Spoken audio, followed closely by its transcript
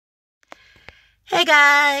Hey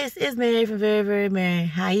guys, it's Mary from Very Very Mary.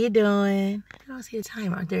 How you doing? I don't see the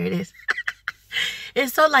timer. There it is.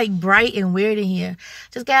 It's so like bright and weird in here.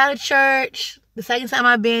 Just got out of church. The second time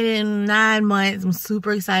I've been in 9 months. I'm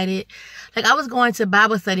super excited. Like I was going to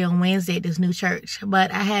Bible study on Wednesday at this new church,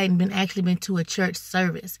 but I hadn't been to a church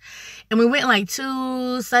service. And we went like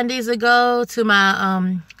 2 Sundays ago to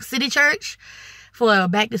my city church for a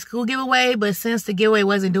back to school giveaway. But since the giveaway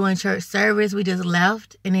wasn't doing church service, we just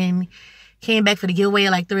left and then came back for the giveaway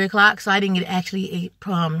at like 3 o'clock. So I didn't get actually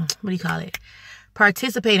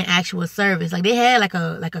participate in actual service. Like they had like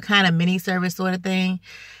a kind of mini service sort of thing.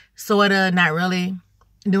 Sorta, not really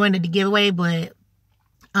doing the giveaway, but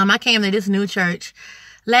I came to this new church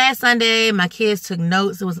last Sunday. My kids took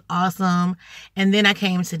notes. It was awesome. And then I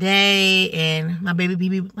came today and my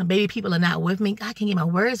baby people are not with me. I can't get my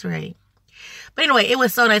words right. But anyway, it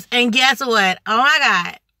was so nice. And guess what? Oh my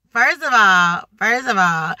God. First of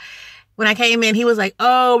all, when I came in, he was like,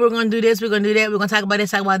 oh, we're going to do this, we're going to do that, we're going to talk about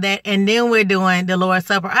this, talk about that, and then we're doing the Lord's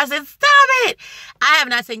Supper. I said, stop it! I have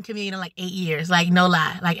not taken communion in like 8 years. Like, no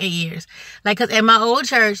lie, like 8 years. Like, because at my old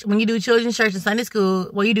church, when you do children's church and Sunday school,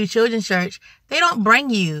 when you do children's church, they don't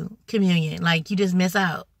bring you communion. Like, you just miss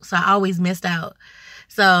out. So I always missed out.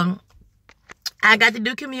 So I got to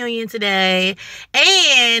do communion today,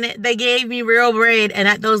 and they gave me real bread and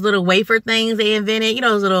not those little wafer things they invented. You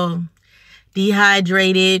know, those little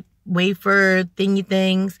dehydrated wafer thingy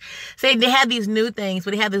things. So they have these new things,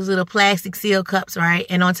 but they have these little plastic seal cups, right?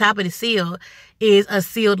 And on top of the seal is a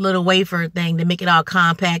sealed little wafer thing to make it all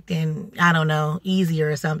compact and, I don't know,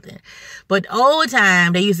 easier or something. But old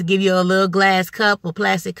time, they used to give you a little glass cup or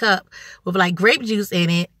plastic cup with like grape juice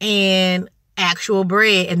in it and actual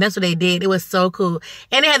bread. And that's what they did. It was so cool.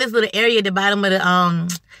 And they had this little area at the bottom of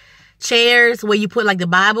the chairs where you put like the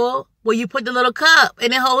Bible, where you put the little cup,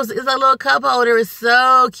 and it's a little cup holder. It's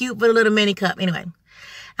so cute for the little mini cup. Anyway,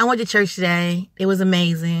 I went to church today. It was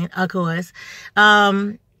amazing, of course.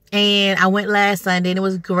 And I went last Sunday and it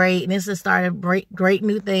was great. And this has started great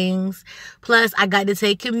new things. Plus I got to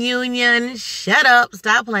take communion. Shut up.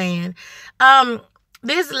 Stop playing.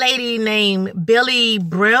 This lady named Billy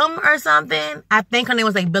Brim or something. I think her name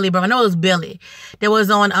was like Billy Brim. I know it was Billy. That was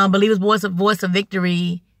on Believers Voice of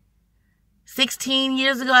Victory 16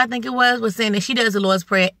 years ago, I think it was saying that she does the Lord's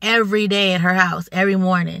Prayer every day at her house, every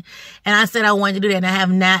morning. And I said I wanted to do that, and I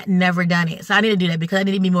have never done it. So I need to do that because I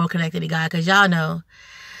need to be more connected to God, because y'all know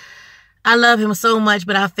I love him so much,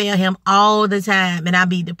 but I fail him all the time. And I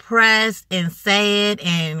be depressed and sad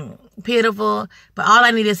and pitiful. But all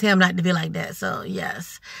I need is him not to be like that. So,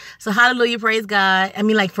 yes. So, hallelujah, praise God. I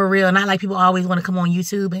mean, like, for real. Not like people always want to come on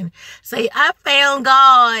YouTube and say, I found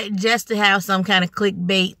God, just to have some kind of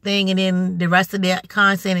clickbait thing. And then the rest of their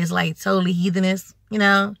content is, like, totally heathenist, you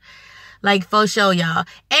know? Like, for sure, y'all.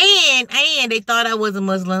 And they thought I was a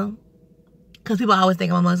Muslim, because people always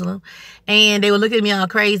think I'm a Muslim. And they would look at me all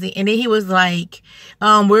crazy. And then he was like,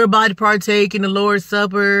 we're about to partake in the Lord's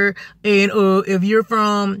Supper. And if you're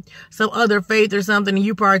from some other faith or something and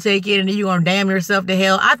you partake in it, and you're going to damn yourself to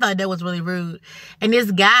hell. I thought that was really rude. And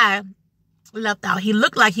this guy left out. He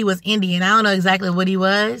looked like he was Indian. I don't know exactly what he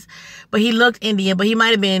was, but he looked Indian. But he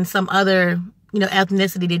might have been some other,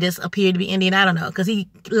 ethnicity that just appeared to be Indian. I don't know, because he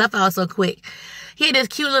left out so quick. He had this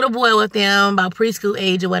cute little boy with him, about preschool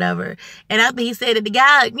age or whatever. And after he said that, the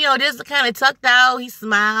guy, just kind of tucked out. He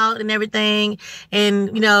smiled and everything, and,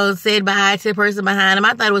 said bye to the person behind him.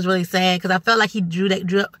 I thought it was really sad, because I felt like he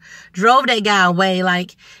drove that guy away.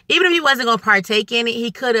 Like, even if he wasn't going to partake in it,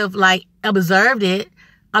 he could have, like, observed it.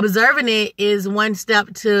 Observing it is one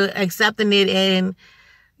step to accepting it and,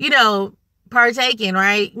 partaking,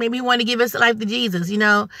 right? Maybe he wanted to give his life to Jesus,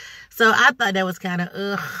 So I thought that was kind of,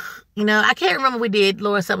 ugh. I can't remember we did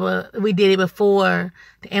Lord's Supper. We did it before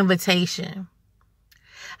the invitation.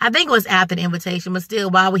 I think it was after the invitation, but still,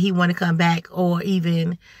 why would he want to come back or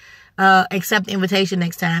even accept the invitation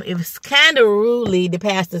next time? It was kind of rudely, the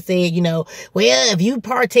pastor said, well, if you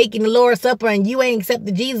partake in the Lord's Supper and you ain't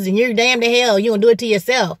accepted Jesus and you're damned to hell, you gonna do it to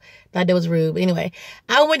yourself. Thought that was rude. But anyway,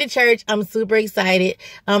 I went to church. I'm super excited.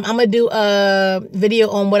 I'm going to do a video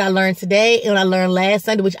on what I learned today and what I learned last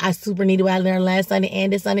Sunday, which I super needed what I learned last Sunday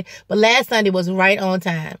and this Sunday. But last Sunday was right on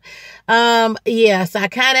time. So I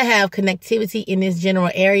kind of have connectivity in this general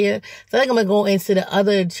area. So I think I'm going to go into the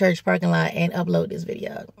other church parking lot and upload this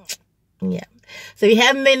video. Yeah. So if you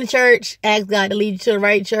haven't been to church, ask God to lead you to the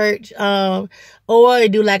right church. Or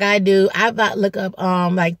do like I do. I look up,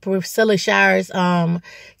 like Priscilla Shire's,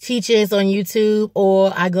 teachings on YouTube,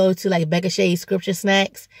 or I go to like Becca Shade's Scripture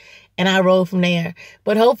Snacks and I roll from there.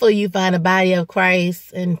 But hopefully you find a body of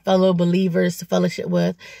Christ and fellow believers to fellowship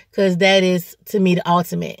with, because that is, to me, the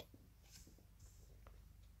ultimate.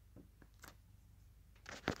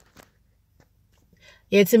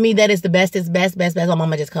 Yeah, to me, that is the bestest, best. My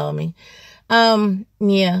mama just called me.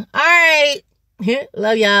 Yeah. All right.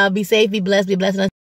 Love y'all. Be safe, be blessed, be blessed.